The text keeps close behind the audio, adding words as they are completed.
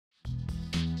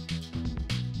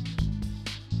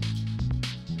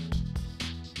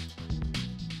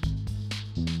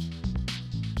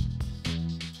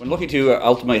When looking to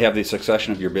ultimately have the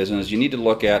succession of your business, you need to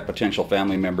look at potential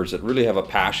family members that really have a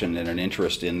passion and an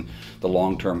interest in the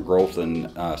long-term growth and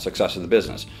success of the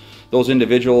business. Those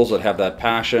individuals that have that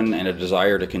passion and a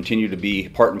desire to continue to be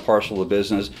part and parcel of the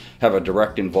business, have a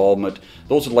direct involvement,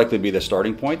 those would likely be the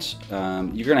starting points.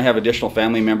 You're going to have additional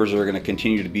family members that are going to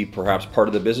continue to be perhaps part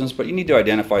of the business, but you need to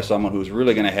identify someone who's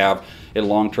really going to have a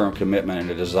long-term commitment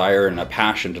and a desire and a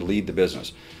passion to lead the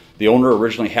business. The owner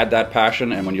originally had that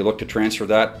passion, and when you look to transfer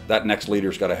that, that next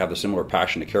leader's got to have the similar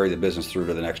passion to carry the business through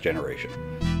to the next generation.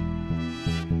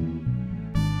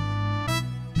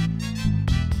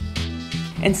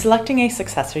 In selecting a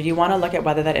successor, you want to look at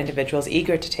whether that individual is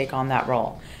eager to take on that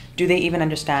role. Do they even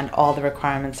understand all the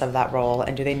requirements of that role,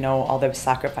 and do they know all the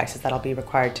sacrifices that'll be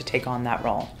required to take on that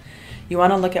role? You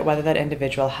want to look at whether that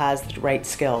individual has the right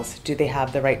skills. Do they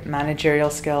have the right managerial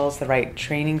skills, the right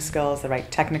training skills, the right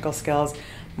technical skills,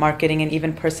 marketing, and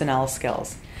even personnel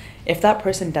skills? If that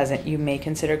person doesn't, you may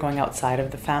consider going outside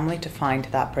of the family to find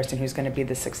that person who's going to be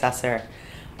the successor.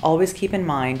 Always keep in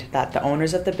mind that the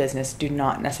owners of the business do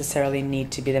not necessarily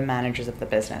need to be the managers of the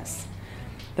business.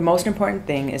 The most important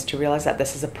thing is to realize that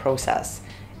this is a process.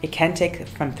 It can take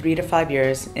from 3 to 5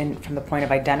 years from the point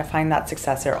of identifying that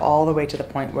successor all the way to the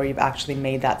point where you've actually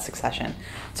made that succession.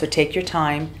 So take your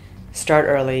time, start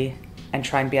early, and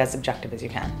try and be as objective as you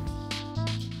can.